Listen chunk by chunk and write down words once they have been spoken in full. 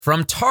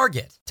From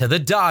Target to the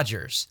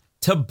Dodgers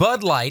to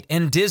Bud Light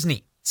and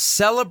Disney,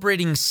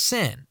 celebrating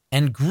sin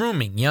and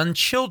grooming young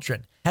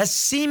children has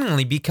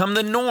seemingly become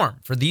the norm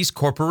for these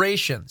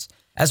corporations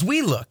as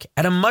we look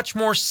at a much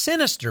more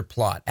sinister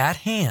plot at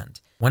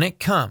hand when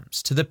it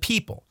comes to the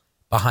people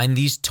behind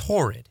these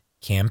torrid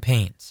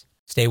campaigns.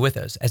 Stay with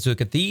us as we look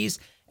at these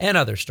and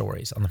other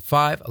stories on the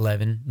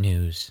 511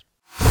 News.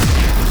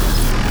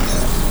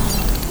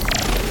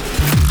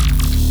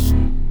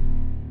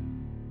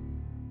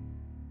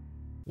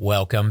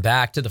 Welcome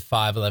back to the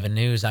 511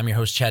 News. I'm your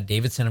host, Chad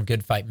Davidson of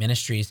Good Fight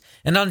Ministries.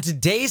 And on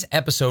today's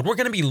episode, we're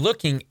going to be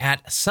looking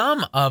at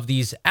some of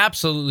these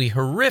absolutely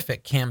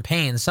horrific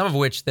campaigns, some of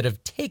which that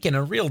have taken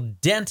a real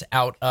dent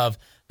out of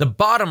the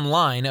bottom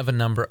line of a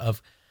number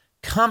of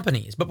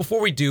companies. But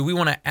before we do, we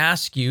want to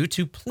ask you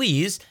to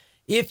please,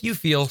 if you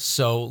feel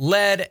so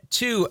led,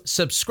 to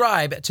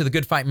subscribe to the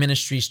Good Fight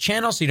Ministries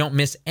channel so you don't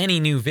miss any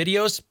new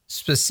videos.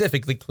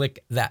 Specifically,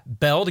 click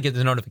that bell to get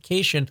the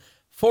notification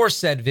for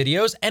said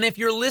videos. And if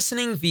you're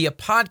listening via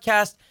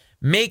podcast,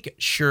 make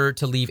sure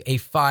to leave a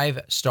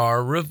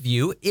 5-star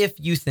review if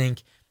you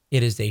think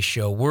it is a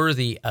show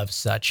worthy of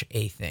such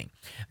a thing.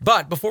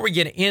 But before we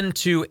get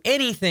into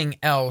anything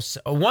else,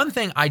 one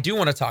thing I do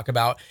want to talk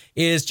about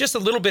is just a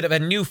little bit of a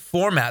new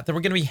format that we're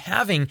going to be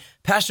having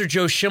Pastor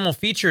Joe Schimmel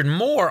featured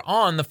more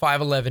on the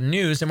 511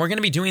 News. And we're going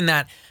to be doing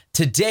that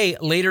today,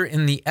 later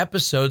in the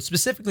episode,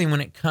 specifically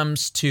when it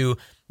comes to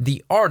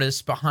the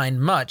artists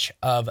behind much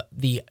of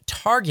the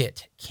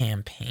Target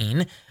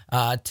campaign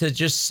to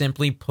just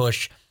simply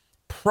push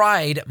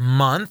Pride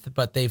Month,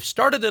 but they've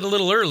started it a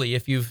little early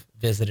if you've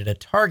visited a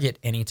Target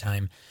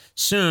anytime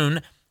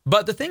soon.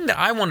 But the thing that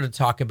I wanted to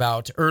talk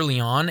about early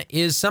on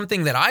is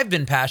something that I've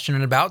been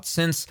passionate about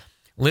since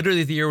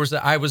literally the year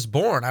I was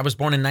born. I was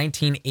born in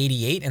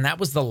 1988, and that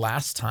was the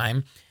last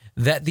time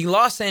that the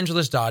Los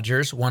Angeles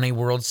Dodgers won a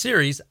World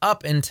Series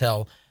up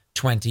until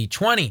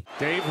 2020.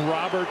 Dave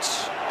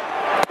Roberts.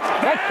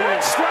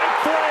 And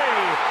strike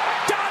three.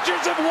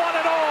 Dodgers have won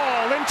it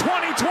all in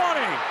 2020.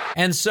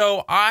 And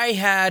so I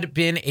had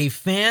been a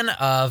fan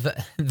of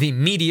the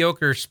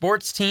mediocre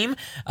sports team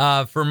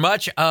for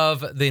much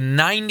of the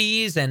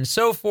 90s and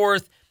so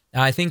forth.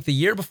 I think the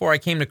year before I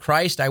came to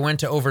Christ, I went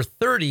to over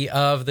 30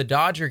 of the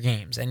Dodger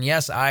games. And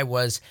yes, I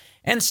was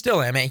and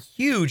still am a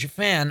huge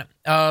fan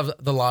of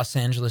the Los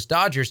Angeles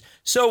Dodgers.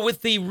 So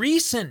with the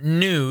recent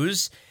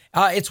news,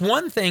 it's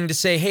one thing to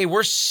say, hey,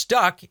 we're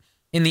stuck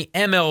in the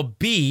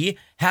MLB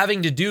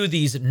having to do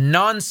these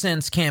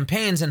nonsense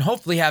campaigns and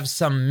hopefully have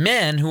some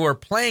men who are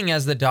playing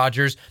as the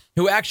Dodgers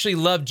who actually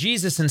love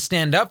Jesus and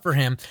stand up for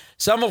him.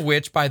 Some of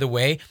which, by the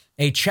way,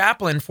 a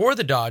chaplain for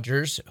the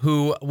Dodgers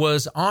who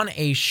was on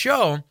a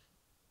show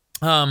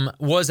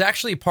was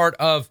actually part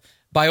of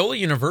Biola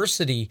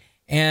University.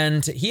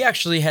 And he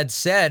actually had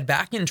said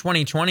back in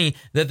 2020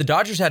 that the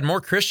Dodgers had more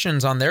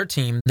Christians on their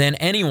team than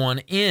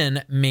anyone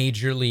in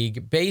Major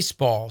League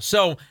Baseball.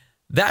 So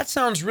that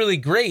sounds really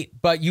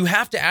great, but you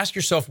have to ask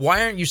yourself,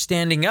 why aren't you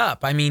standing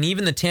up? I mean,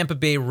 even the Tampa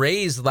Bay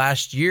Rays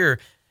last year,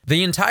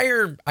 the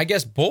entire,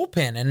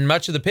 bullpen and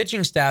much of the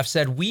pitching staff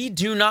said, we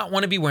do not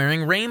want to be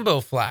wearing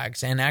rainbow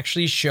flags, and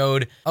actually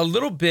showed a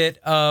little bit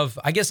of,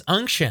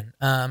 unction,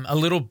 a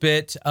little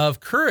bit of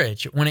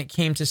courage when it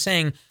came to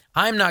saying,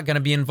 I'm not going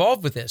to be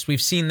involved with this.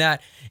 We've seen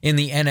that in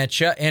the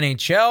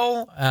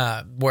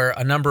NHL, where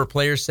a number of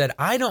players said,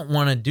 I don't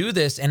want to do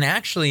this. And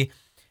actually,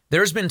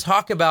 there's been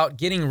talk about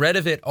getting rid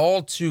of it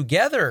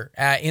altogether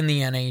in the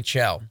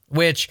NHL,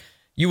 which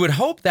you would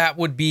hope that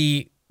would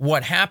be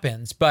what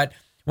happens. But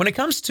when it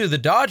comes to the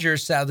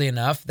Dodgers, sadly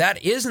enough,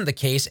 that isn't the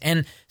case.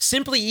 And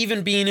simply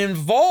even being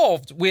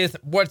involved with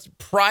what's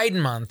Pride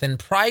Month and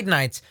Pride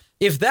Nights,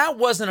 if that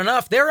wasn't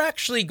enough, they're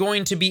actually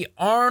going to be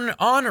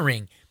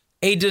honoring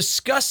a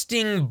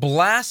disgusting,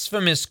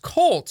 blasphemous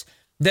cult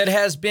that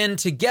has been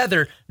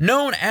together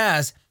known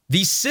as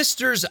the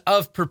Sisters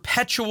of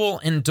Perpetual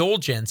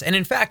Indulgence. And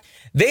in fact,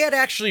 they had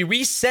actually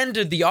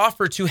rescinded the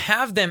offer to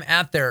have them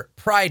at their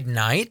Pride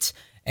Night.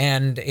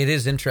 And it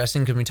is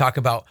interesting because when we talk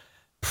about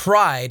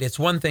pride, it's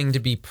one thing to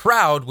be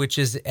proud, which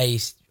is a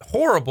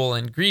horrible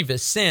and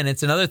grievous sin.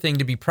 It's another thing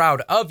to be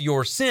proud of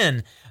your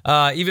sin.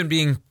 Even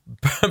being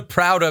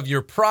proud of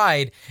your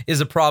pride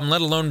is a problem,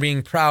 let alone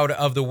being proud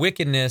of the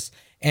wickedness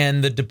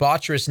and the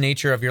debaucherous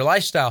nature of your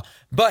lifestyle.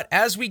 But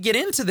as we get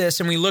into this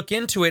and we look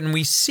into it and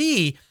we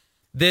see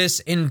this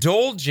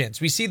indulgence,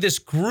 we see this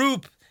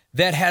group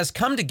that has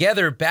come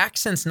together back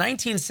since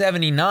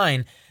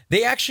 1979.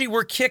 They actually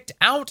were kicked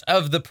out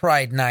of the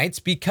Pride Nights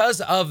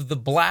because of the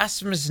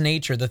blasphemous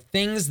nature, the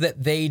things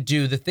that they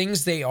do, the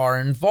things they are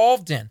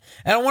involved in.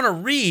 And I want to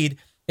read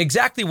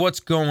exactly what's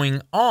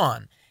going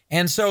on.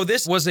 And so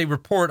this was a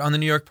report on the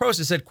New York Post.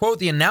 It said, quote,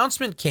 the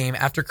announcement came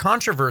after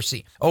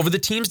controversy over the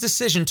team's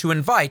decision to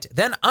invite,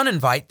 then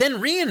uninvite,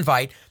 then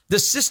re-invite the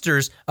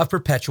Sisters of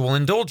Perpetual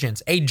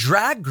Indulgence, a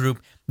drag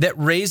group that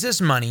raises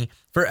money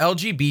for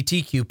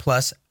LGBTQ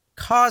plus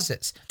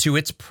causes, to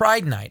its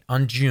Pride Night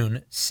on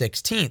June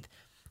 16th.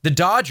 The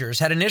Dodgers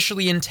had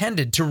initially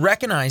intended to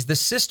recognize the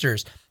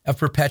Sisters of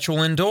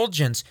Perpetual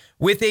Indulgence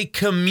with a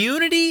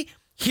community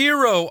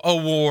Hero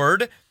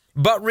Award,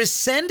 but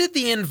rescinded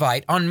the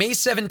invite on May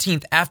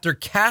 17th after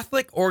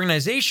Catholic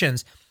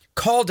organizations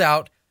called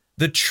out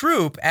the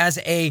troupe as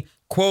a,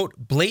 quote,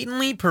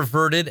 blatantly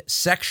perverted,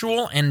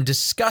 sexual, and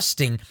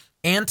disgusting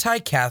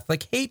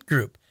anti-Catholic hate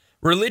group.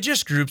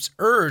 Religious groups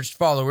urged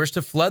followers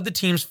to flood the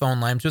team's phone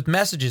lines with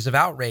messages of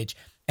outrage,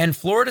 and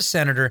Florida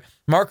Senator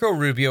Marco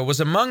Rubio was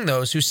among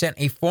those who sent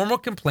a formal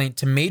complaint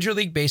to Major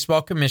League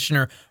Baseball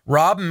Commissioner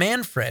Rob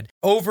Manfred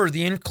over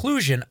the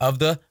inclusion of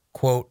the,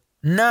 quote,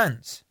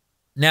 nuns.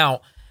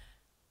 Now,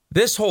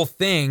 this whole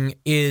thing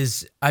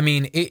is,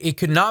 it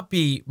could not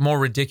be more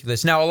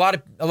ridiculous. Now, a lot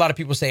of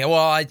people say,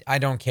 well, I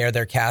don't care,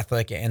 they're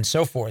Catholic and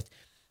so forth.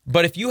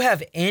 But if you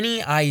have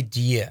any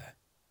idea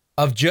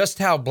of just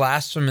how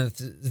blasphemous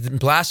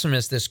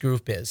this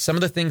group is, some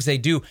of the things they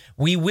do,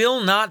 we will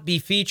not be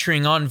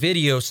featuring on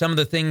video some of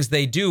the things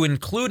they do,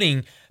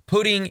 including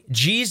putting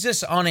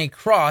Jesus on a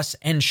cross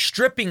and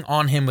stripping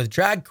on him with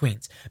drag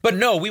queens. But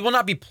no, we will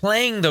not be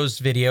playing those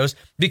videos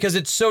because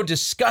it's so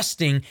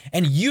disgusting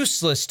and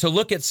useless to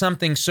look at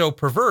something so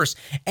perverse.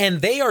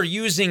 And they are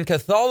using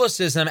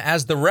Catholicism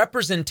as the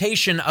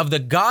representation of the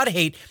God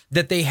hate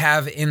that they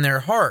have in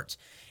their heart.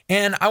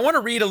 And I want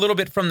to read a little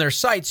bit from their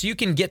site so you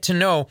can get to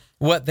know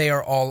what they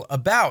are all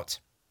about.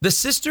 The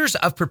Sisters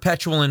of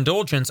Perpetual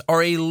Indulgence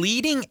are a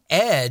leading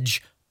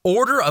edge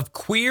order of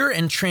queer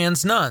and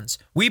trans nuns.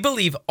 We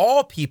believe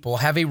all people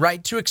have a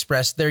right to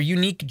express their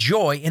unique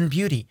joy and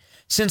beauty.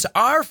 Since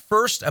our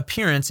first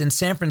appearance in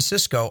San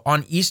Francisco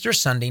on Easter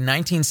Sunday,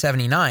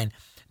 1979,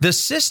 the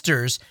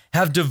sisters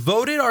have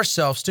devoted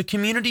ourselves to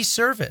community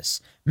service,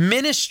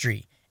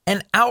 ministry,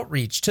 and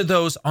outreach to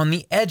those on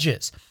the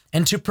edges,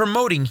 and to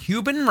promoting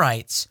human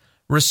rights,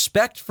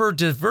 respect for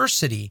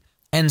diversity,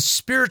 and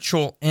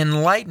spiritual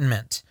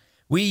enlightenment.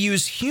 We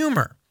use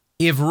humor,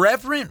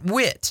 irreverent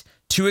wit,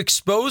 to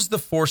expose the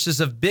forces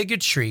of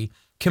bigotry,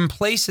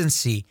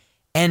 complacency,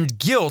 and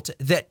guilt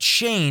that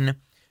chain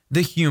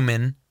the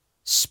human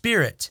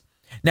spirit.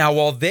 Now,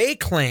 while they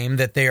claim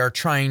that they are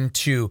trying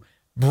to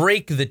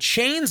break the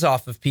chains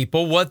off of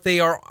people, what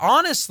they are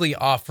honestly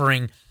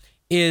offering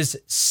is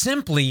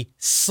simply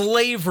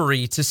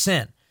slavery to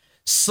sin,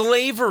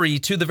 slavery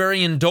to the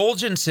very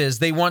indulgences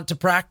they want to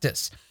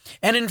practice.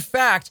 And in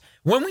fact,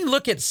 when we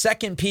look at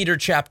 2 Peter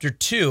chapter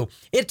 2,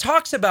 it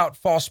talks about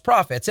false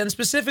prophets, and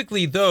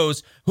specifically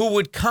those who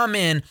would come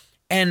in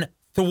and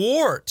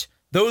thwart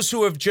those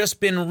who have just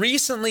been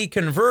recently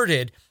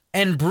converted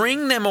and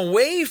bring them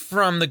away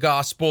from the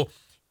gospel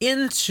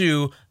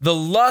into the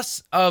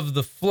lusts of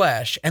the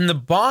flesh and the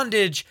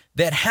bondage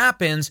that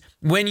happens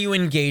when you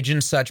engage in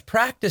such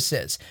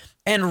practices.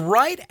 And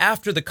right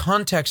after the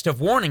context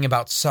of warning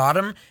about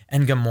Sodom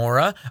and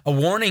Gomorrah, a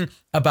warning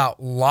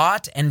about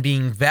Lot and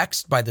being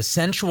vexed by the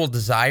sensual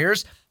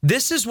desires,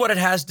 this is what it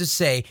has to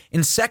say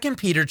in 2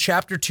 Peter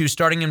chapter 2,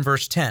 starting in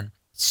verse 10.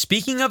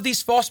 Speaking of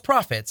these false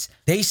prophets,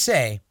 they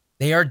say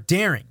they are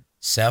daring,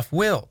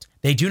 self-willed.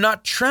 They do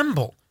not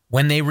tremble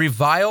when they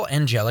revile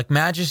angelic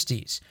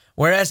majesties,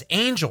 whereas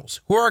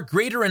angels, who are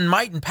greater in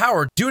might and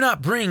power, do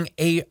not bring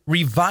a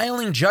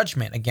reviling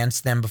judgment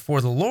against them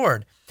before the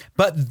Lord.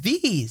 But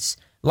these,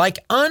 like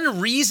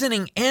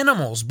unreasoning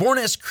animals born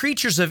as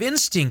creatures of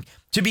instinct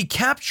to be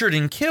captured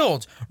and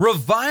killed,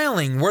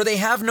 reviling where they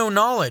have no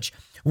knowledge,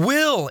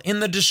 will in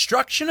the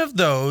destruction of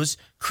those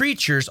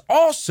creatures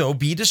also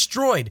be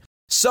destroyed.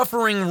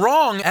 Suffering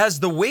wrong as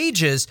the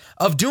wages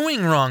of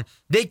doing wrong,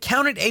 they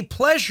count it a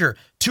pleasure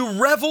to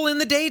revel in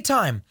the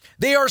daytime.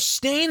 They are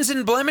stains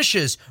and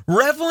blemishes,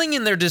 reveling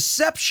in their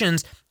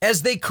deceptions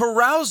as they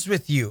carouse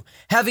with you,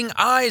 having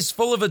eyes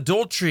full of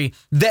adultery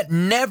that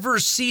never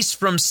cease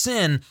from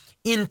sin,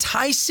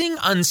 enticing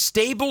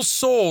unstable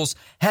souls,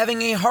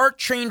 having a heart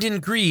trained in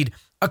greed,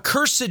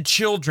 accursed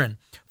children,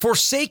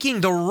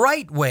 forsaking the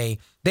right way,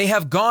 they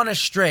have gone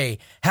astray,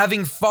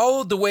 having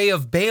followed the way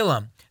of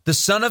Balaam, the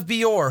son of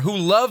Beor, who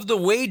loved the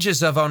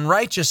wages of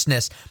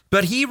unrighteousness,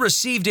 but he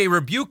received a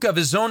rebuke of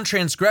his own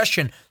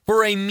transgression.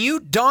 For a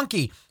mute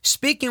donkey,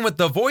 speaking with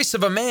the voice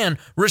of a man,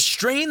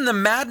 restrained the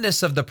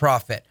madness of the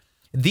prophet.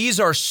 These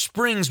are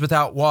springs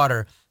without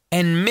water,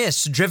 and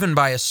mists driven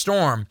by a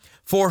storm,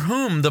 for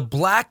whom the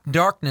black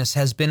darkness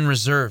has been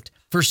reserved.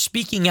 For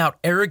speaking out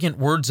arrogant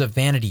words of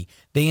vanity,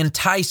 they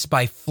entice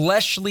by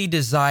fleshly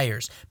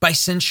desires, by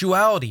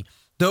sensuality,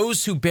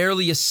 those who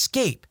barely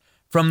escape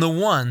from the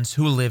ones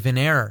who live in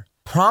error,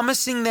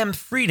 promising them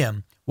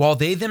freedom while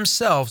they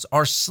themselves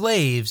are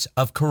slaves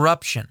of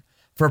corruption.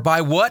 For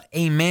by what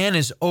a man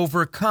is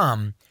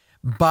overcome,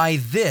 by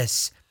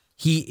this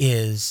he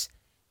is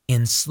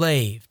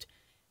enslaved.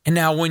 And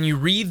now when you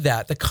read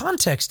that, the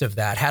context of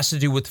that has to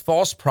do with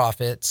false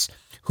prophets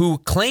who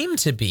claim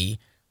to be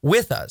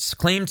with us,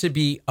 claim to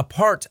be a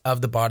part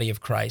of the body of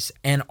Christ,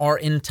 and are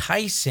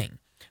enticing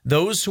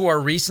those who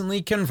are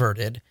recently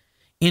converted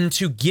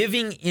into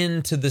giving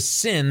into the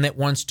sin that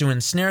wants to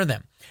ensnare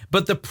them.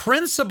 But the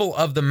principle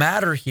of the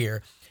matter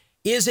here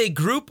is a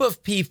group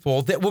of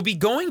people that will be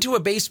going to a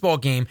baseball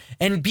game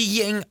and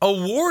being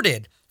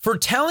awarded for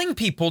telling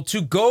people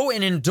to go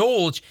and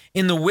indulge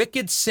in the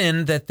wicked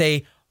sin that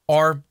they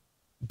are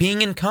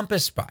being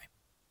encompassed by.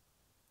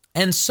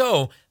 And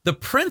so the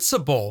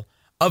principle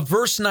of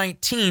verse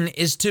 19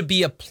 is to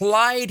be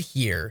applied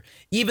here,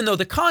 even though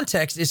the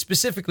context is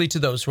specifically to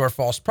those who are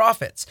false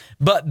prophets.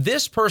 But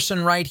this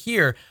person right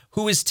here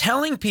who is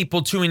telling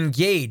people to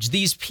engage,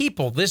 these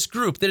people, this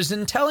group that is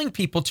telling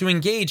people to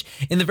engage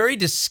in the very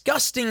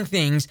disgusting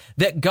things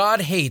that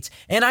God hates.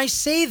 And I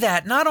say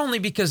that not only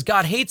because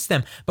God hates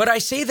them, but I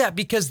say that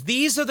because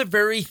these are the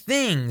very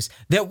things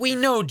that we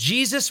know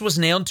Jesus was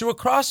nailed to a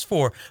cross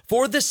for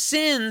the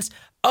sins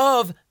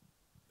of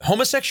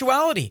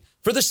homosexuality,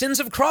 for the sins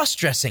of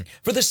cross-dressing,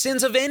 for the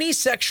sins of any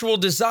sexual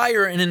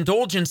desire and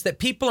indulgence that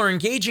people are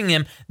engaging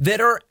in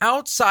that are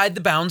outside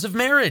the bounds of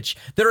marriage,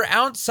 that are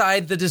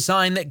outside the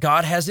design that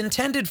God has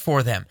intended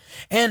for them.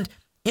 And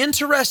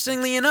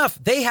interestingly enough,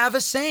 they have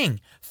a saying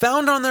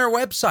found on their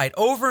website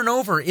over and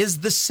over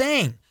is the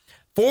saying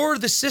for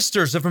the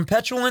sisters of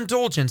perpetual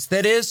indulgence,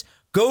 that is,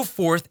 go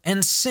forth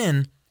and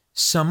sin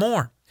some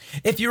more.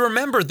 If you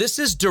remember, this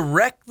is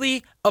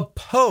directly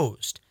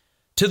opposed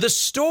to the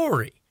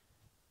story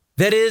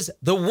that is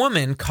the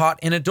woman caught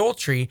in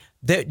adultery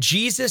that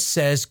Jesus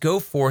says, go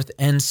forth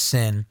and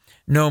sin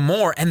no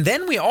more. And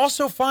then we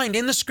also find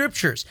in the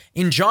scriptures,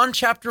 in John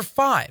chapter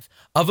 5,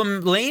 of a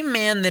lame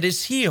man that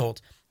is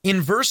healed. In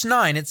verse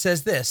 9, it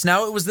says this,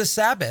 now it was the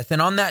Sabbath,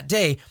 and on that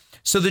day,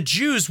 so the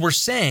Jews were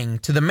saying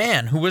to the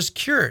man who was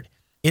cured,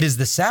 it is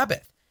the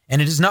Sabbath,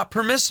 and it is not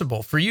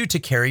permissible for you to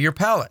carry your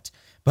pallet.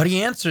 But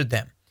he answered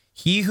them,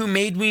 he who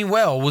made me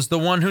well was the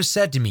one who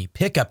said to me,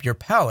 pick up your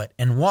pallet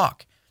and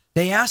walk.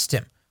 They asked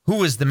him,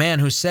 who is the man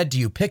who said to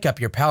you, pick up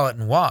your pallet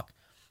and walk?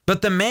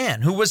 But the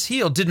man who was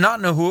healed did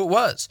not know who it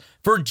was,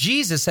 for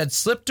Jesus had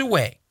slipped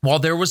away while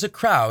there was a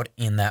crowd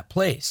in that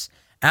place.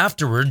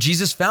 Afterward,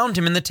 Jesus found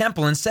him in the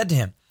temple and said to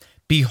him,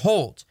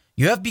 behold,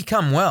 you have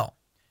become well.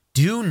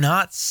 Do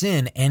not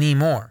sin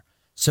anymore,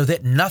 so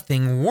that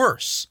nothing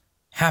worse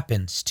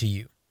happens to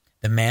you.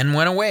 The man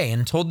went away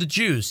and told the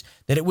Jews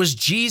that it was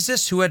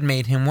Jesus who had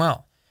made him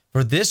well.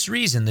 For this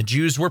reason, the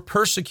Jews were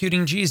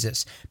persecuting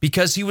Jesus,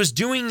 because he was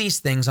doing these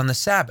things on the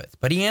Sabbath.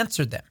 But he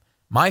answered them,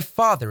 my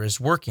Father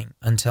is working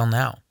until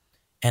now,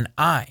 and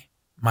I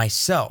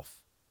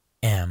myself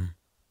am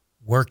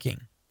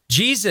working.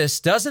 Jesus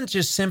doesn't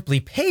just simply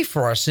pay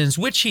for our sins,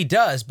 which he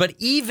does, but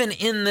even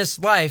in this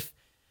life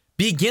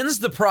begins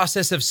the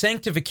process of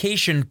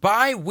sanctification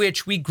by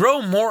which we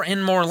grow more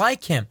and more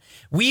like him.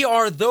 We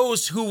are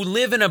those who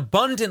live an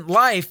abundant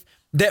life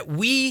that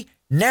we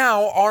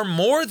now are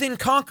more than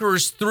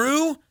conquerors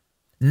through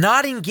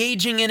not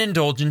engaging in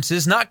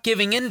indulgences, not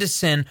giving in to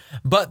sin,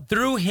 but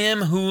through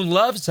him who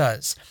loves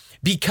us.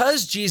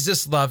 Because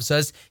Jesus loves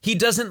us, he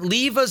doesn't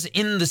leave us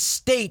in the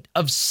state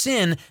of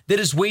sin that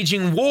is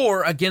waging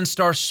war against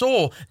our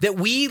soul, that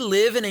we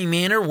live in a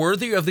manner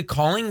worthy of the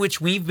calling which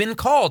we've been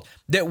called,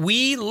 that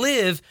we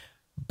live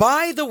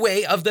by the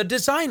way of the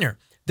designer.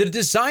 The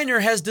designer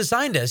has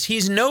designed us. He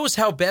knows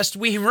how best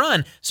we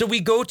run. So we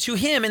go to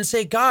him and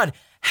say, God,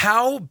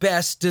 how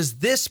best does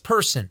this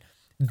person,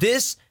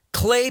 this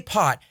clay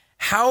pot,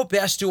 how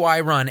best do I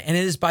run? And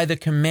it is by the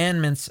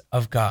commandments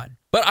of God.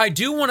 But I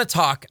do want to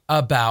talk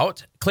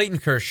about Clayton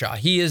Kershaw.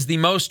 He is the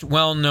most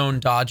well-known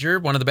Dodger,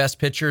 one of the best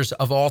pitchers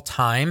of all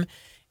time.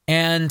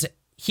 And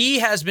he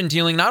has been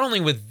dealing not only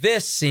with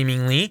this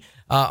seemingly,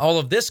 all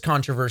of this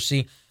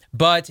controversy,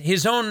 but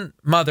his own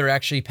mother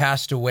actually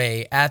passed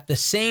away at the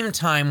same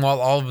time while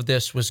all of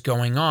this was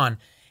going on.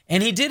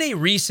 And he did a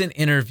recent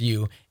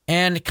interview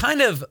and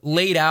kind of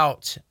laid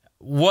out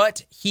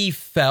what he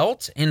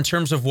felt in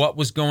terms of what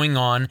was going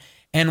on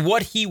and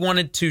what he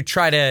wanted to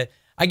try to,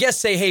 I guess,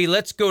 say, hey,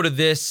 let's go to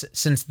this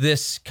since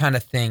this kind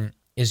of thing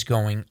is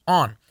going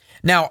on.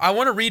 Now, I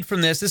want to read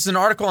from this. This is an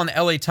article on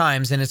the LA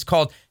Times, and it's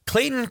called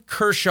Clayton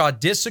Kershaw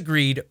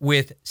Disagreed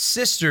with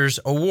Sisters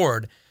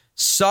Award,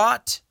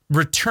 Sought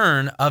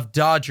Return of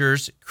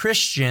Dodgers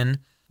Christian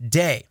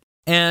Day.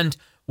 And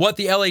what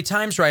the LA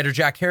Times writer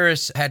Jack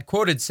Harris had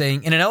quoted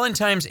saying, in an LA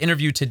Times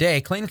interview today,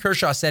 Clayton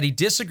Kershaw said he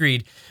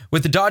disagreed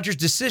with the Dodgers'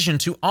 decision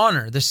to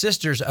honor the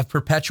Sisters of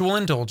Perpetual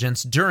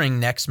Indulgence during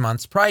next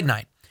month's Pride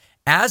Night.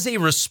 As a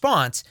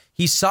response,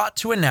 he sought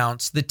to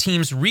announce the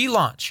team's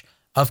relaunch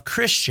of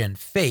Christian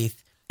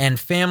Faith and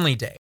Family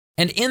Day.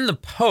 And in the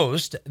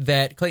post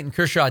that Clayton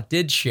Kershaw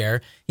did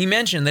share, he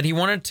mentioned that he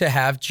wanted to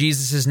have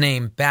Jesus'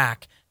 name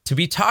back to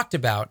be talked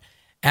about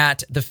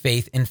at the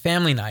Faith and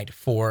Family Night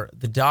for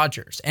the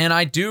Dodgers. And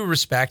I do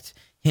respect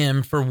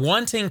him for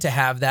wanting to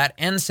have that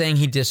and saying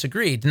he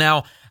disagreed.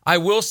 Now, I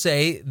will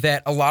say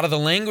that a lot of the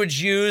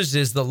language used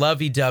is the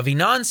lovey-dovey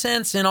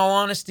nonsense, in all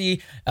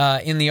honesty.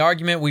 In the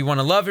argument, we want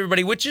to love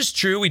everybody, which is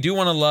true. We do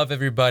want to love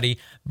everybody,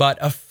 but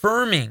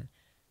affirming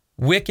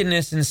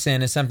wickedness and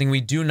sin is something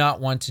we do not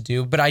want to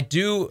do. But I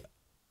do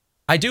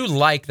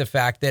like the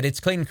fact that it's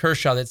Clayton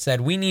Kershaw that said,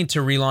 we need to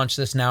relaunch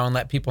this now and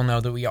let people know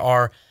that we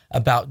are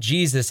about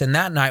Jesus. And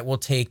that night will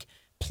take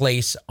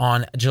place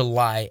on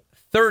July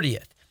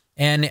 30th.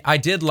 And I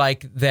did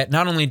like that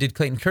not only did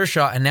Clayton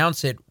Kershaw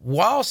announce it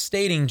while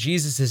stating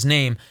Jesus'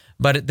 name,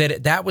 but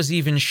that was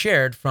even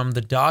shared from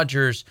the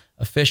Dodgers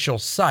official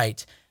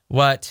site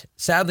what,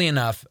 sadly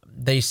enough,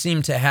 they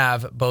seem to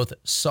have both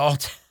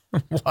salt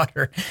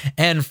water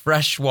and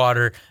fresh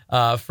water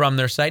from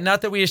their site.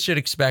 Not that we should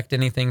expect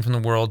anything from the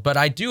world, but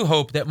I do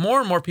hope that more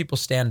and more people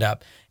stand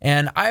up.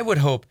 And I would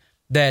hope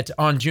that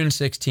on June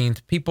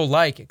 16th, people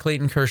like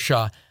Clayton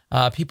Kershaw,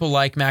 people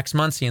like Max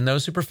Muncy, and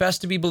those who profess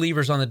to be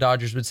believers on the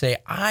Dodgers would say,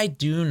 I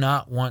do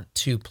not want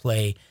to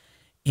play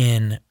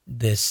in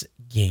this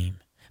game.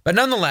 But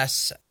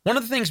nonetheless, one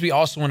of the things we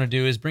also want to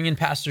do is bring in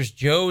Pastor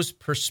Joe's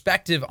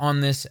perspective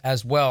on this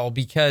as well,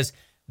 because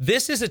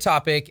this is a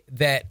topic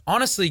that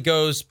honestly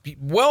goes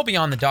well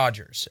beyond the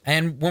Dodgers.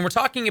 And when we're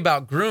talking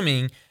about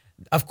grooming,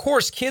 of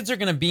course, kids are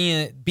going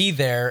to be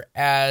there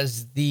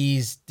as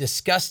these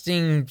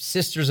disgusting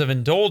sisters of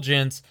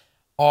indulgence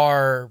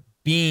are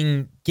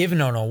being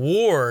given an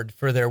award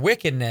for their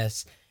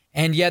wickedness.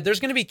 And yet there's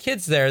going to be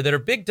kids there that are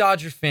big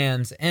Dodger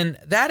fans, and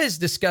that is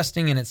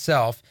disgusting in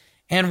itself.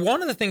 And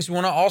one of the things we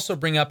want to also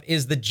bring up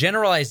is the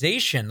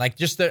generalization, like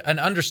just an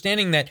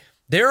understanding that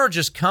there are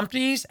just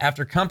companies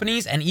after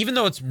companies, and even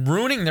though it's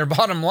ruining their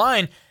bottom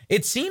line,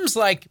 it seems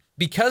like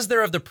because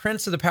they're of the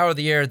prince of the power of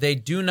the air, they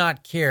do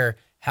not care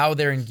how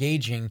they're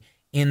engaging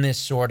in this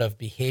sort of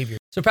behavior.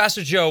 So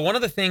Pastor Joe, one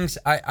of the things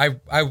I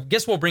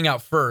guess we'll bring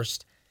out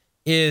first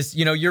is,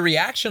 your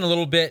reaction a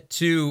little bit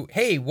to,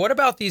 hey, what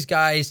about these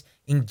guys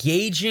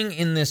engaging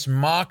in this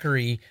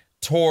mockery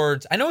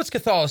towards, I know it's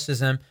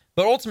Catholicism,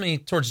 but ultimately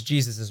towards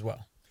Jesus as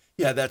well.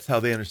 Yeah, that's how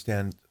they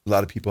understand a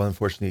lot of people,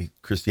 unfortunately,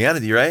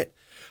 Christianity, right?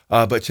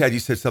 But Chad, you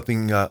said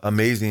something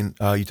amazing.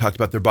 You talked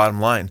about their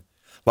bottom line.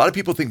 A lot of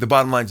people think the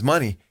bottom line's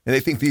money, and they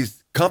think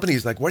these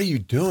companies, like, what are you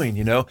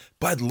doing?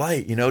 Bud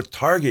Light,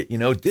 Target,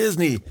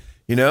 Disney,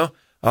 even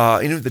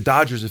the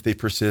Dodgers, if they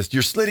persist,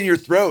 you're slitting your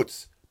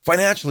throats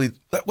financially.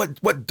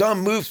 What dumb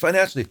moves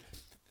financially?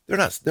 They're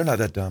not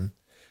that dumb.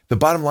 The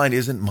bottom line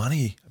isn't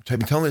money. I've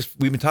been telling this.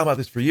 We've been talking about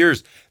this for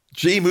years.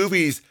 G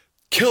movies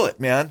kill it,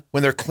 man.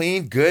 When they're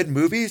clean, good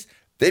movies,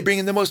 they bring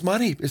in the most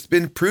money. It's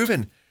been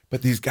proven.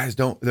 But these guys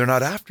they're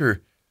not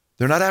after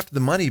the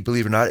money,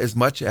 believe it or not, as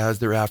much as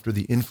they're after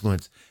the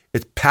influence.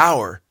 It's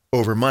power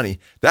over money.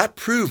 That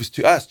proves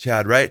to us,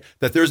 Chad, right,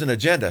 that there's an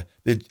agenda.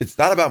 It's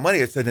not about money,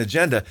 it's an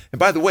agenda. And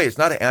by the way, it's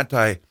not an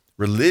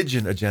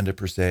anti-religion agenda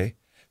per se.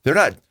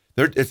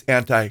 It's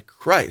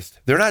anti-Christ.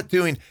 They're not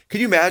doing, can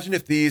you imagine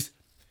if these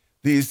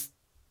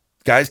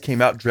guys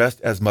came out dressed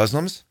as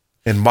Muslims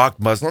and mocked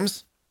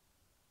Muslims?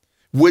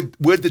 Would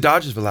the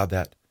Dodgers have allowed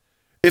that?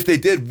 If they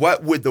did,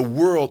 what would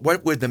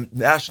the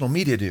national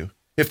media do?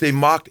 If they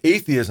mocked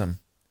atheism,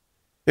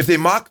 if they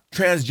mocked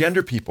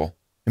transgender people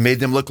and made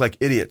them look like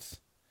idiots,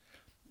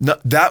 no,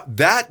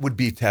 that would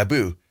be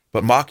taboo.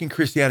 But mocking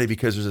Christianity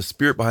because there's a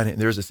spirit behind it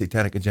and there's a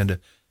satanic agenda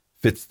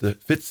it's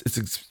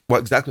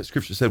exactly what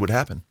Scripture said would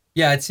happen.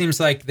 Yeah, it seems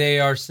like they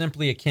are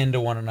simply akin to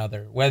one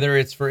another, whether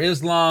it's for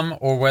Islam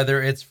or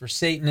whether it's for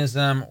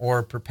Satanism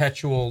or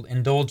perpetual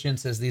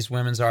indulgence as these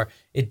women's are.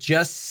 It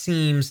just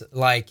seems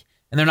like,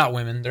 and they're not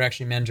women, they're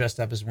actually men dressed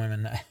up as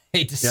women. I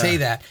hate to say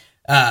that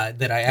I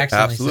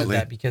accidentally said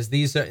that because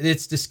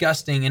it's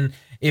disgusting. And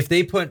if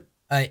they put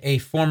a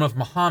form of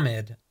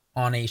Muhammad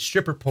on a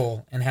stripper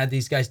pole and had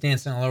these guys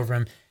dancing all over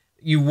him,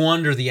 you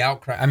wonder the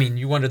outcry. I mean,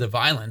 you wonder the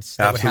violence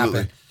that would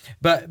happen.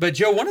 But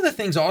Joe, one of the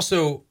things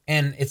also,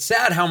 and it's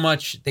sad how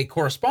much they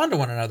correspond to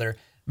one another,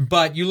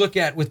 but you look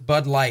at with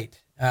Bud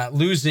Light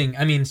losing,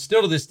 I mean,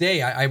 still to this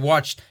day, I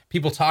watched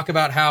people talk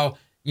about how,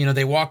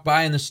 they walk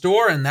by in the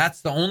store and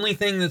that's the only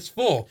thing that's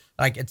full.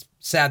 Like, it's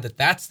sad that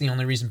that's the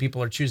only reason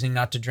people are choosing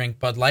not to drink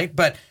Bud Light,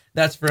 but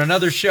that's for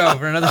another show,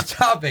 for another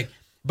topic.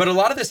 But a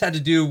lot of this had to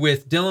do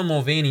with Dylan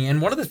Mulvaney.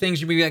 And one of the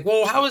things you'd be like,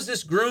 well, how is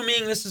this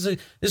grooming? This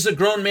is a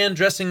grown man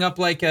dressing up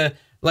like a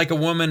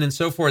woman and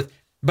so forth.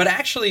 But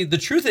actually, the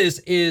truth is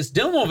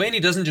Dylan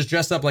Mulvaney doesn't just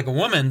dress up like a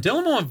woman.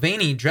 Dylan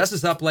Mulvaney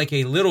dresses up like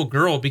a little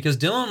girl because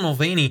Dylan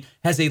Mulvaney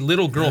has a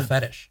little girl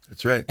fetish.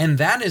 That's right. And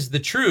that is the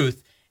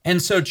truth.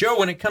 And so, Joe,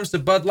 when it comes to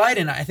Bud Light,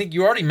 and I think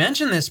you already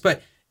mentioned this,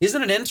 but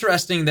isn't it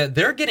interesting that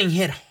they're getting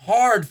hit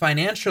hard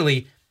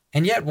financially,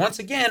 and yet, once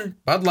again,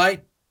 Bud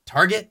Light,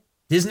 Target,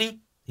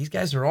 Disney, these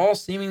guys are all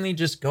seemingly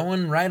just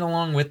going right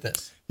along with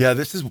this. Yeah,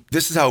 this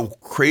is how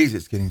crazy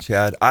it's getting,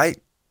 Chad.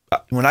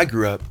 When I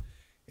grew up,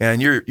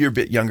 and you're a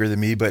bit younger than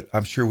me, but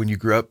I'm sure when you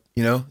grew up,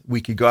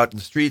 we could go out in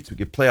the streets, we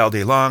could play all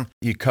day long.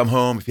 You'd come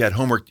home, if you had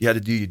homework you had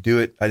to do, you'd do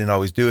it. I didn't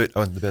always do it. I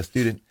wasn't the best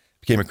student.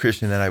 Became a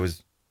Christian, and then I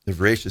was the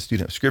voracious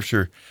student of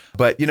Scripture.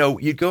 But,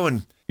 you'd go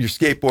and your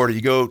skateboarder, you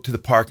go to the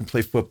park and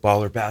play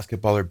football or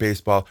basketball or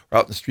baseball, or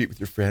out in the street with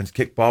your friends,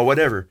 kickball,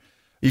 whatever.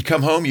 You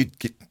come home, you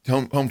get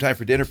home time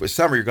for dinner. If it was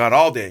summer, you're gone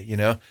all day,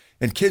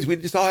 And kids,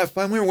 we'd just all have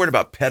fun. We were worried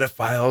about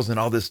pedophiles and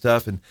all this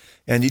stuff. And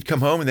you'd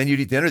come home and then you'd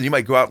eat dinner. You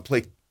might go out and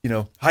play,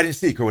 hide and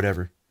seek or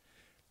whatever.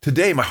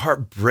 Today, my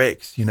heart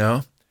breaks,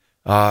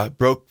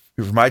 broke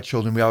for my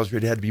children. We always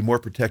really had to be more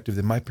protective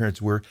than my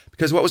parents were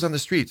because of what was on the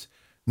streets.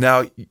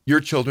 Now, your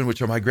children,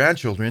 which are my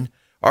grandchildren,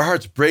 our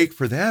hearts break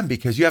for them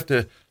because you have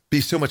to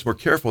be so much more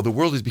careful. The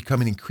world is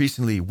becoming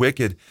increasingly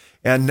wicked.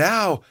 And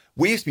now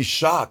we used to be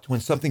shocked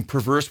when something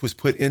perverse was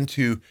put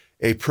into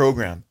a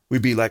program.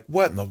 We'd be like,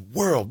 what in the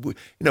world? You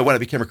know, when I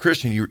became a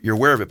Christian, you're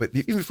aware of it. But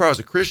even before I was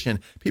a Christian,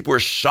 people were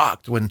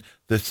shocked when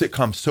the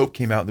sitcom Soap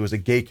came out and there was a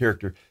gay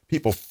character.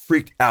 People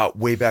freaked out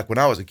way back when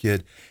I was a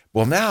kid.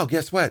 Well, now,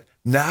 guess what?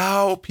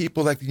 Now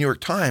people like the New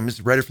York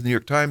Times, writer for the New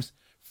York Times,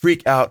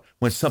 freak out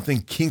when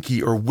something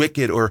kinky or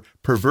wicked or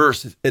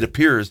perverse, it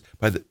appears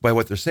by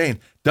what they're saying,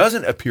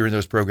 doesn't appear in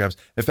those programs.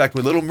 In fact,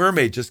 when Little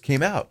Mermaid just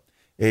came out,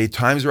 a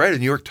Times writer, a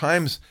New York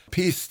Times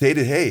piece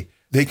stated, hey,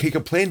 they can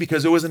complain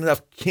because there wasn't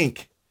enough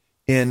kink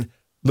in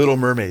Little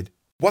Mermaid.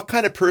 What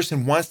kind of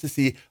person wants to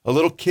see a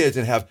little kids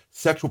and have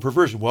sexual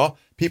perversion? Well,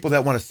 people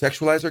that want to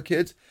sexualize their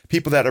kids,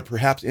 people that are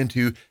perhaps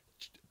into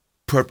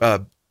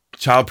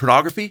child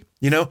pornography.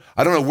 You know,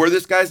 I don't know where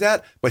this guy's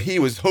at, but he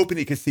was hoping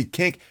he could see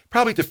kink,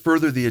 probably to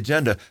further the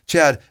agenda.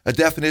 Chad, a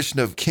definition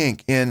of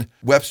kink in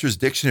Webster's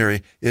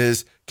dictionary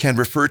can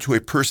refer to a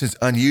person's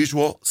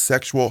unusual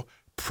sexual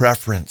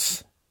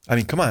preference. I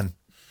mean, come on.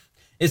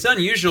 It's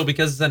unusual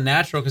because it's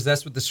unnatural, because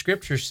that's what the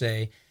scriptures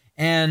say.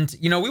 And,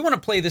 you know, we want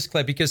to play this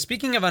clip because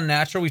speaking of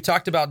unnatural, we've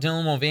talked about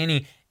Dylan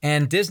Mulvaney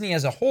and Disney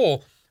as a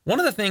whole. One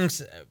of the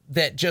things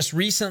that just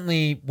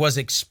recently was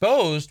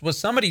exposed was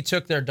somebody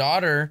took their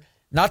daughter.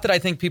 Not that I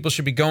think people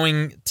should be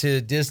going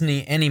to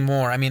Disney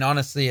anymore. I mean,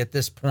 honestly, at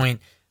this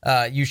point,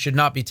 you should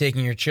not be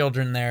taking your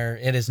children there.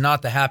 It is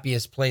not the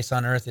happiest place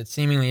on earth. It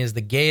seemingly is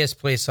the gayest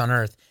place on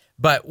earth.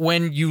 But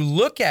when you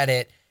look at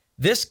it,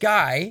 this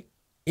guy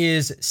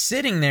is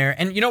sitting there.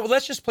 And, you know,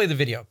 let's just play the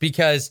video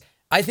because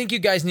I think you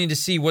guys need to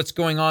see what's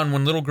going on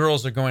when little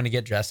girls are going to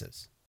get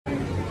dresses. So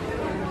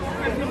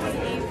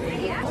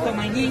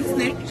my name's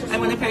Nick. I'm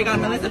one of Fairy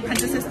Godmother's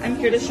apprentices. I'm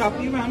here to shop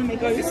you around and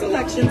make all your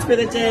selections for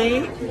the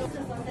day.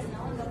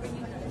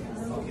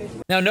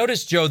 Now,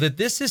 notice, Joe, that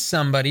this is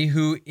somebody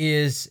who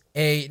is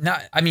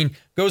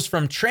goes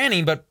from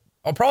tranny, but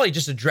probably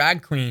just a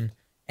drag queen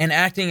and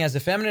acting as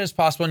feminine as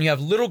possible. And you have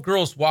little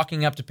girls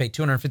walking up to pay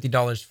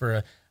 $250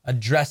 for a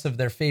dress of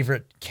their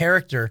favorite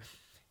character.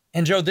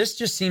 And Joe, this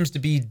just seems to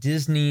be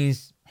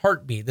Disney's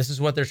heartbeat. This is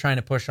what they're trying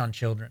to push on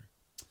children.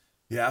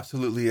 Yeah,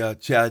 absolutely.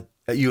 Chad,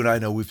 you and I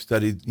know we've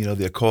studied, you know,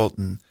 the occult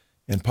and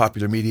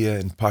popular media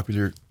and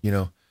popular, you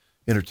know,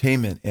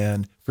 entertainment.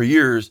 And for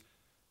years,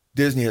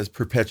 Disney has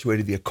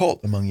perpetuated the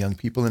occult among young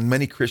people. And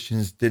many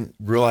Christians didn't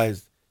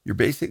realize you're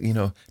basic, you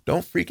know,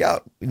 don't freak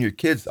out when your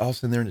kids, all of a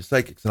sudden they're into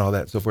psychics and all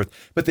that and so forth.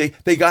 But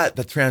they got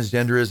the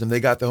transgenderism, they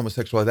got the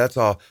homosexuality. That's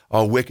all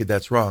wicked.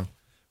 That's wrong.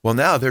 Well,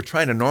 now they're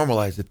trying to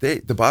normalize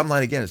it. The bottom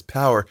line, again, is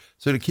power.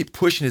 So to keep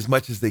pushing as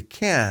much as they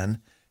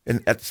can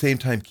and at the same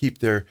time keep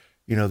their,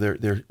 you know,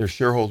 their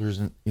shareholders,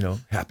 and, you know,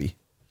 happy.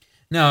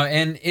 No,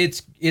 and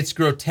it's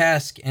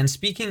grotesque. And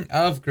speaking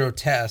of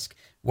grotesque,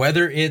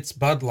 whether it's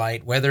Bud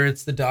Light, whether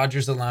it's the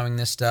Dodgers allowing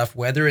this stuff,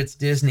 whether it's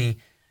Disney,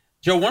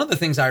 Joe, one of the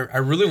things I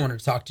really wanted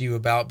to talk to you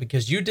about,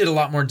 because you did a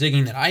lot more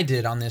digging than I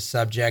did on this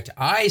subject.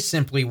 I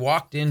simply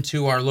walked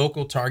into our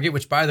local Target,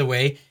 which, by the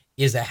way,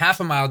 is a half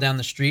a mile down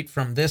the street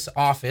from this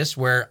office,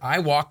 where I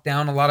walk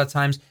down a lot of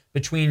times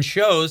between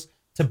shows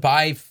to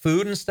buy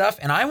food and stuff.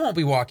 And I won't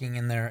be walking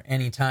in there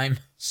anytime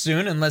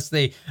soon unless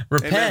they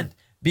repent. Amen.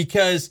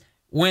 Because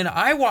when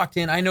I walked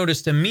in, I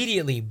noticed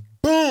immediately,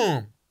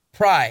 boom,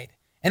 Pride.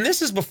 And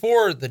this is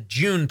before the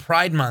June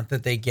Pride Month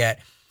that they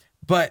get.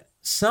 But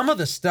some of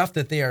the stuff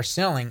that they are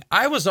selling,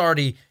 I was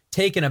already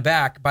taken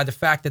aback by the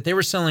fact that they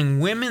were selling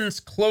women's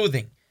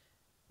clothing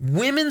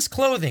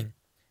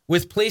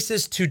with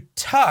places to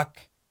tuck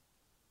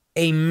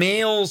a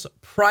male's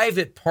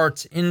private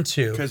parts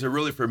into. Because they're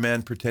really for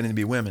men pretending to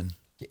be women.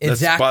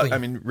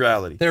 Exactly.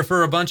 Reality. They're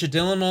for a bunch of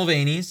Dylan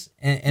Mulvaneys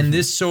and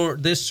this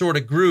sort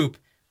of group.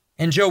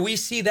 And Joe, we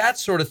see that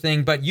sort of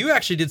thing, but you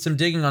actually did some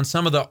digging on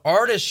some of the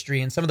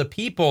artistry and some of the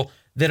people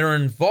that are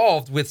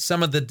involved with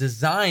some of the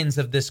designs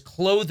of this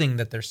clothing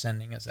that they're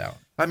sending us out.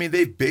 I mean,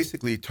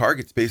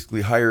 Target's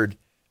basically hired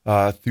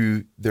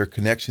through their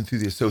connection through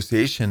the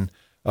association,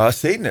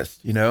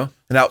 Satanist, you know,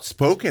 an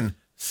outspoken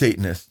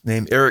Satanist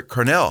named Eric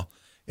Carnell.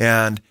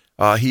 And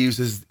he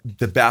uses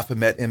the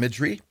Baphomet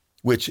imagery,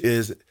 which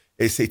is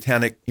a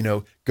satanic, you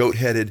know,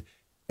 goat-headed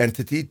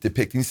entity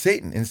depicting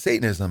Satan and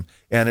Satanism.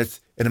 And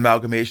it's an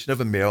amalgamation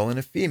of a male and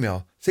a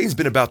female. Satan's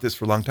been about this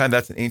for a long time.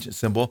 That's an ancient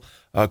symbol.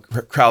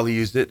 Crowley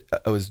used it.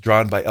 It was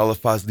drawn by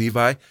Eliphaz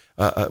Levi,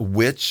 a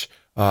witch.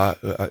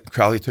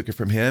 Crowley took it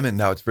from him, and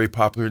now it's very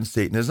popular in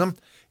Satanism.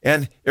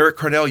 And Eric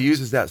Carnell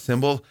uses that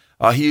symbol.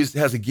 He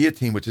has a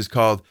guillotine, which is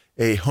called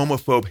a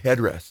homophobe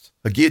headrest.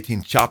 A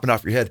guillotine chopping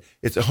off your head.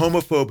 It's a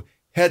homophobe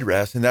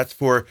headrest, and that's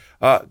for,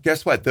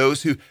 guess what?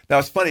 Those who, now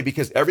it's funny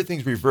because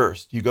everything's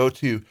reversed. You go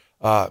to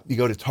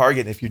Target,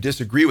 and if you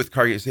disagree with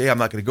Target, you say, hey, I'm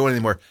not going to go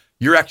anymore.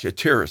 You're actually a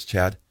terrorist,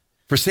 Chad.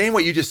 For saying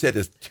what you just said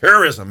is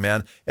terrorism,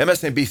 man.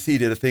 MSNBC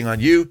did a thing on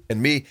you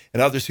and me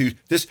and others who,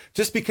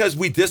 just because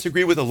we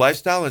disagree with a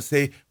lifestyle and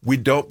say we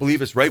don't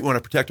believe it's right, we want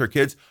to protect our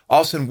kids,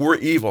 all of a sudden we're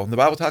evil. And the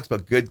Bible talks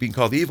about good being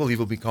called evil,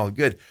 evil being called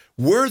good.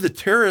 We're the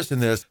terrorists in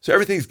this. So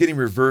everything's getting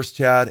reversed,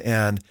 Chad,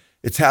 and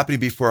It's happening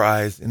before our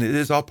eyes, and it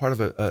is all part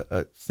of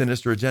a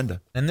sinister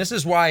agenda. And this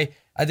is why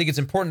I think it's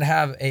important to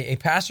have a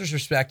pastor's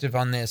perspective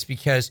on this,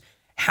 because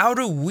how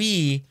do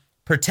we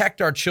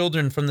protect our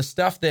children from the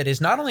stuff that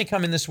is not only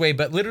coming this way,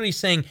 but literally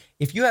saying,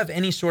 if you have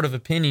any sort of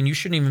opinion, you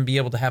shouldn't even be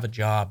able to have a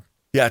job?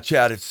 Yeah,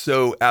 Chad, it's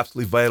so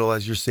absolutely vital,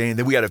 as you're saying,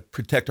 that we got to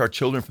protect our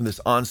children from this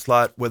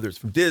onslaught, whether it's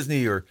from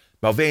Disney or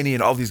Mulvaney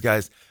and all these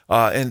guys.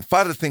 And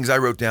 5 of the things I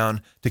wrote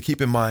down to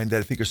keep in mind that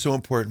I think are so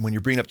important when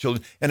you're bringing up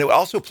children, and it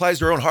also applies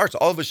to our own hearts.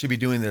 All of us should be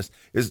doing this.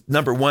 Is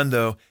number 1,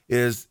 though,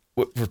 is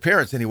for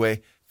parents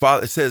anyway.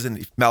 Father, it says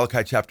in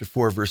Malachi chapter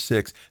 4, verse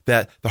 6,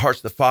 that the hearts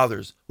of the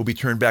fathers will be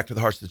turned back to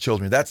the hearts of the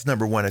children. That's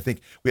number 1. I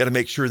think we got to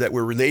make sure that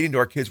we're relating to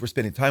our kids, we're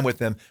spending time with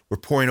them, we're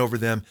pouring over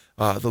them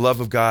the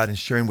love of God and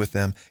sharing with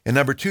them. And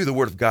number 2, the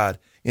Word of God.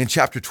 In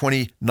chapter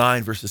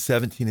 29, verses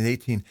 17 and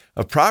 18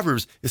 of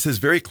Proverbs, it says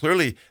very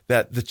clearly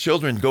that the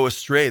children go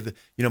astray.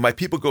 My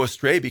people go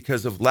astray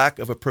because of lack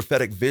of a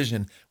prophetic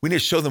vision. We need to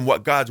show them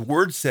what God's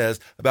Word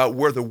says about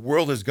where the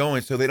world is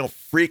going so they don't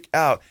freak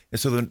out and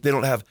so they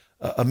don't have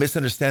a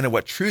misunderstanding of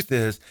what truth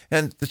is.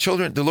 And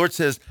the Lord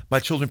says,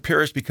 my children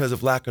perish because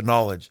of lack of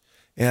knowledge.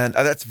 And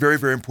that's very,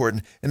 very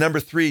important. And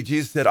number 3,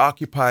 Jesus said,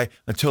 occupy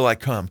until I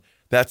come.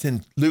 That's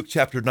in Luke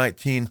chapter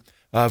 19,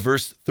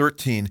 verse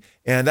 13.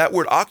 And that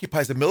word occupy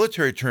is a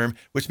military term,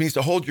 which means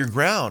to hold your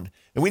ground.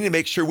 And we need to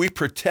make sure we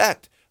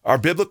protect our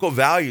biblical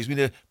values. We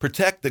need to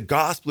protect the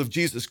gospel of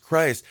Jesus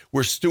Christ.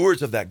 We're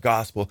stewards of that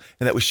gospel,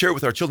 and that we share it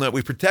with our children, that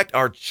we protect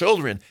our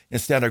children and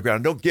stand our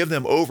ground. Don't give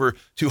them over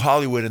to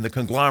Hollywood and the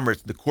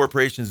conglomerates, the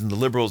corporations and the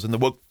liberals and the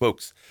woke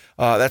folks.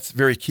 That's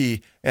very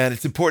key. And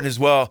it's important as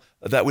well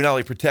that we not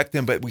only protect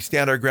them, but we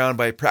stand our ground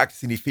by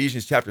practicing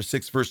Ephesians chapter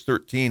 6, verse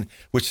 13,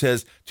 which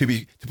says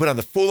to put on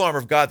the full armor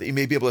of God, that you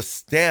may be able to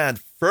stand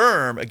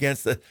firm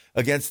against the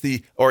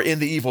in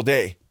the evil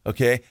day.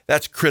 Okay,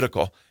 that's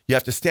critical. You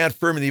have to stand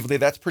firm in the evil day.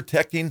 That's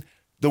protecting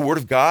the Word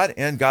of God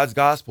and God's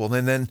gospel.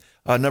 And then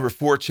number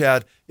 4,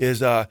 Chad,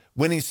 is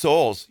winning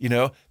souls.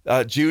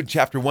 Jude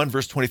chapter 1,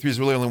 verse 23 is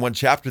really only one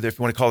chapter there, if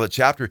you want to call it a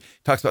chapter. It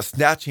talks about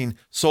snatching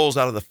souls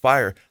out of the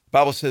fire. The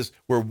Bible says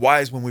we're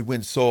wise when we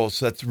win souls.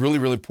 So that's really,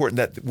 really important,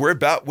 that we're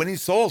about winning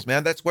souls,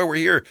 man. That's why we're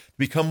here, to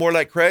become more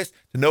like Christ,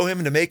 to know Him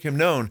and to make Him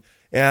known.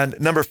 And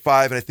number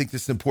 5, and I think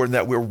this is important,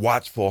 that we're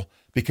watchful.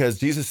 Because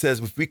Jesus says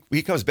if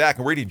he comes back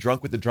and we're getting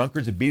drunk with the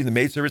drunkards and beating the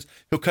maidservants,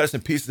 he'll cut us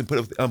in pieces and put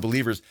it with the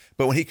unbelievers.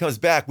 But when he comes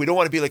back, we don't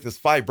want to be like those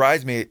 5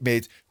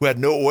 bridesmaids who had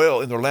no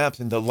oil in their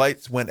lamps and the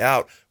lights went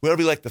out. We want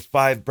to be like the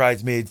 5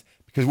 bridesmaids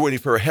because we're waiting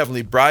for a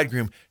heavenly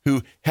bridegroom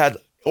who had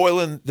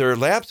oil in their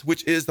lamps,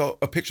 which is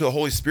a picture of the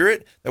Holy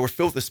Spirit, that we're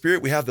filled with the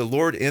Spirit. We have the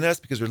Lord in us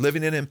because we're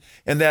living in Him,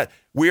 and that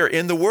we are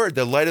in the Word.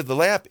 The light of the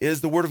lamp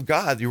is the Word of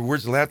God. Your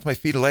words are a lamp to my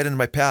feet, a light into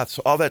my path.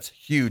 So all that's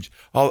huge.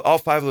 All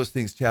 5 of those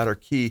things, Chad, are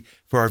key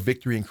for our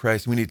victory in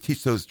Christ. And we need to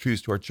teach those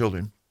truths to our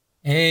children.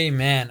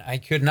 Amen. I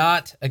could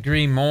not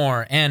agree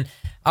more. And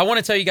I want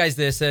to tell you guys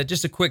this,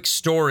 just a quick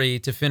story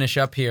to finish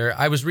up here.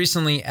 I was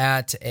recently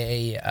at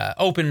a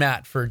open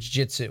mat for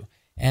jiu-jitsu.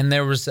 And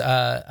there was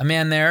a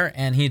man there,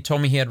 and he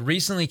told me he had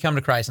recently come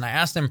to Christ. And I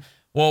asked him,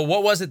 well,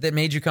 what was it that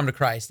made you come to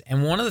Christ?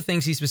 And one of the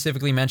things he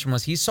specifically mentioned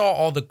was he saw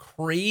all the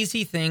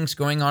crazy things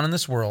going on in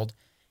this world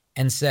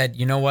and said,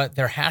 you know what,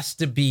 there has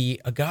to be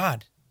a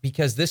God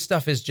because this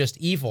stuff is just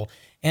evil.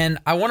 And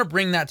I want to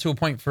bring that to a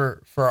point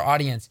for our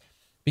audience,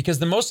 because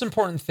the most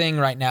important thing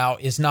right now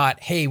is not,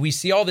 hey, we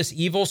see all this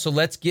evil, so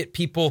let's get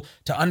people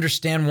to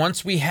understand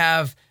once we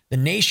have the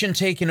nation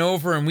taken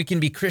over and we can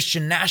be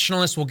Christian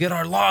nationalists, we'll get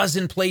our laws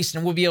in place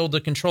and we'll be able to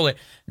control it.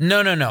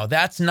 No,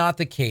 that's not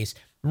the case.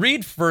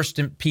 Read 1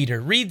 Peter,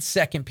 read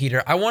 2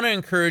 Peter. I want to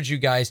encourage you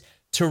guys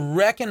to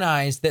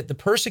recognize that the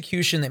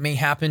persecution that may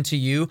happen to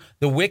you,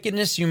 the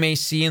wickedness you may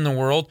see in the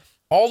world,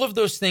 all of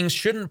those things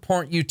shouldn't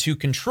point you to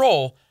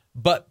control,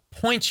 but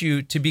point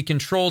you to be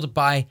controlled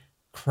by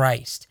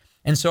Christ.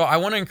 And so I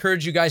want to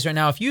encourage you guys right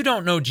now, if you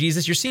don't know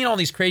Jesus, you're seeing all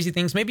these crazy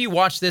things. Maybe you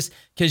watch this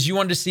because you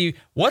wanted to see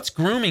what's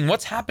grooming,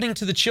 what's happening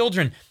to the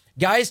children.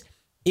 Guys,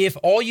 if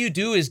all you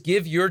do is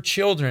give your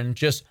children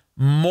just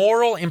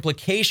moral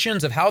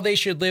implications of how they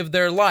should live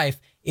their life,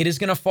 it is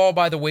going to fall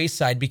by the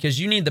wayside because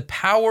you need the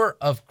power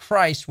of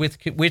Christ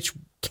which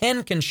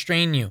can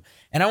constrain you.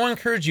 And I want to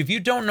encourage you, if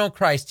you don't know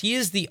Christ, He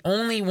is the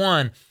only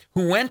one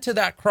who went to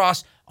that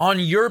cross on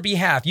your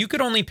behalf. You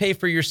could only pay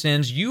for your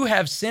sins. You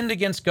have sinned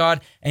against God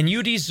and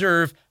you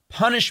deserve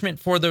punishment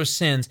for those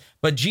sins.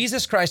 But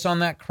Jesus Christ on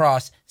that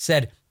cross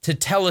said,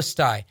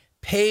 tetelestai,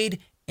 paid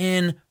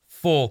in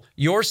full.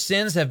 Your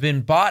sins have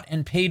been bought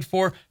and paid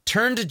for.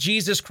 Turn to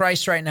Jesus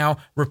Christ right now.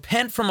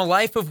 Repent from a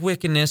life of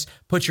wickedness.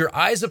 Put your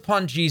eyes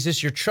upon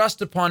Jesus, your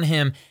trust upon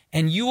Him,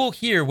 and you will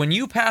hear when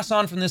you pass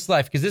on from this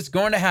life, because it's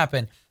going to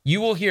happen,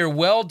 you will hear,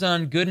 well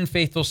done, good and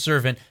faithful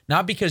servant,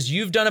 not because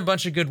you've done a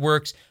bunch of good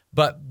works,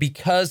 but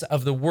because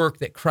of the work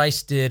that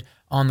Christ did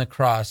on the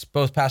cross.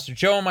 Both Pastor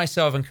Joe and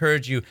myself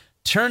encourage you,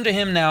 turn to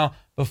Him now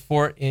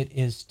before it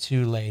is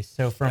too late.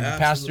 So from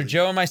Pastor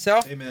Joe and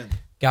myself, amen.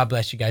 God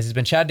bless you guys. It's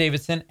been Chad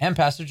Davidson and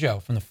Pastor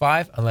Joe from the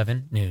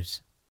 511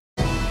 News.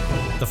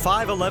 The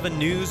 511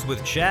 News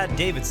with Chad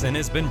Davidson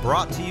has been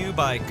brought to you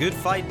by Good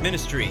Fight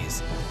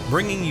Ministries,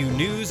 bringing you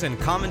news and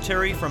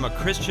commentary from a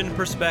Christian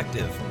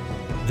perspective.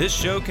 This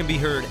show can be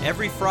heard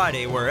every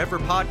Friday wherever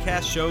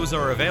podcast shows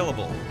are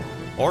available,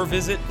 or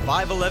visit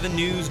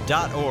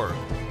 511news.org.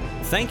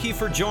 Thank you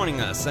for joining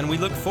us, and we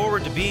look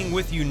forward to being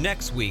with you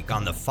next week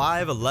on the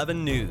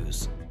 511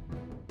 News.